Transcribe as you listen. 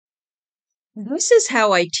This is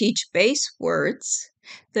how I teach base words.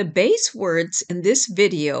 The base words in this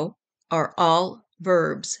video are all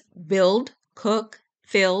verbs: build, cook,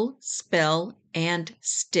 fill, spell, and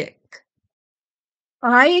stick.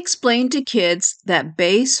 I explain to kids that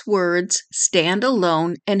base words stand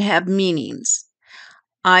alone and have meanings.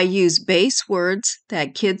 I use base words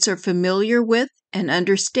that kids are familiar with and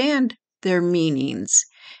understand their meanings.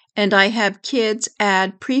 And I have kids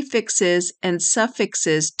add prefixes and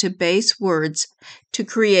suffixes to base words to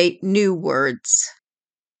create new words.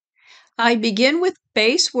 I begin with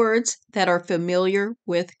base words that are familiar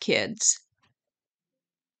with kids.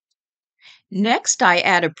 Next, I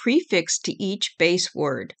add a prefix to each base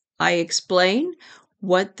word. I explain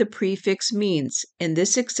what the prefix means. In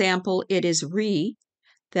this example, it is re.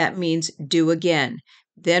 That means do again.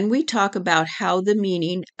 Then we talk about how the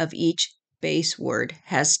meaning of each base word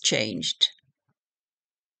has changed.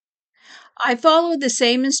 I follow the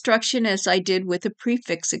same instruction as I did with the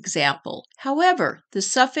prefix example. However, the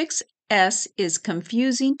suffix s is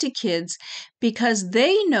confusing to kids because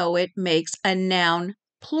they know it makes a noun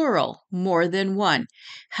plural, more than one.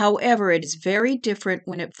 However, it is very different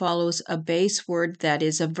when it follows a base word that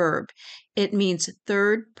is a verb. It means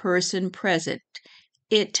third person present.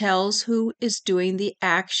 It tells who is doing the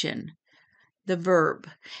action, the verb.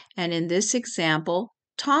 And in this example,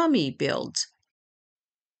 Tommy builds.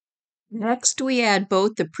 Next, we add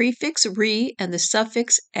both the prefix re and the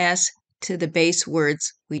suffix s to the base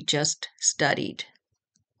words we just studied.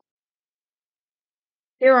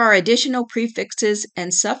 There are additional prefixes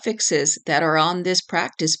and suffixes that are on this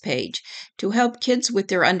practice page. To help kids with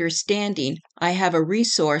their understanding, I have a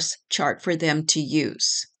resource chart for them to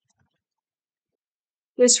use.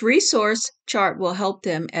 This resource chart will help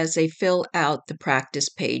them as they fill out the practice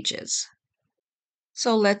pages.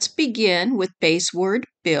 So let's begin with base word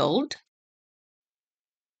build.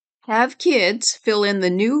 Have kids fill in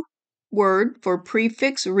the new word for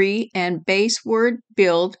prefix re and base word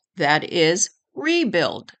build, that is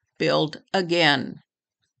rebuild, build again.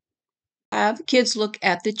 Have kids look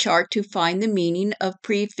at the chart to find the meaning of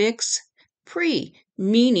prefix pre,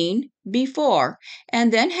 meaning before,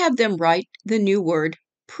 and then have them write the new word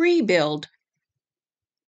pre-build.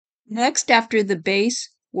 Next, after the base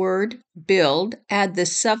word build, add the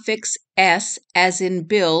suffix s as in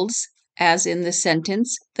builds, as in the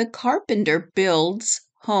sentence, the carpenter builds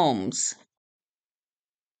homes.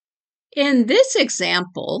 In this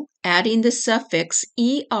example, adding the suffix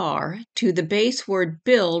er to the base word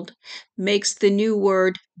build makes the new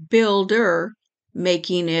word builder,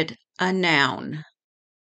 making it a noun.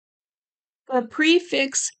 The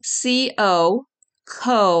prefix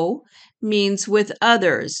co means with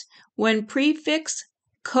others. When prefix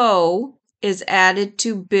co is added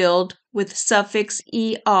to build with suffix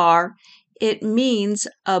er, it means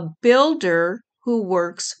a builder who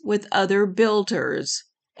works with other builders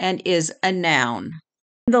and is a noun.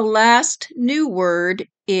 The last new word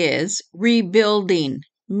is rebuilding,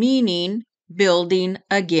 meaning building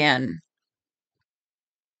again.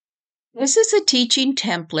 This is a teaching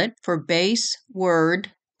template for base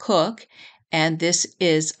word cook, and this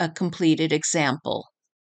is a completed example.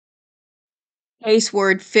 Base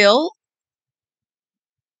word fill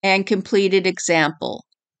and completed example.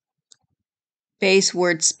 Base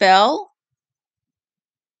word spell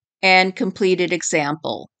and completed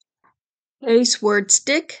example. Base word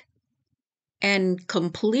stick and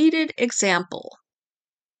completed example.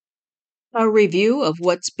 A review of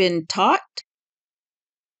what's been taught.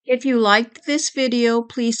 If you liked this video,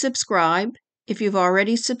 please subscribe. If you've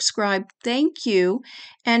already subscribed, thank you.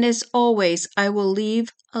 And as always, I will leave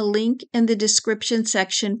a link in the description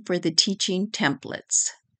section for the teaching templates.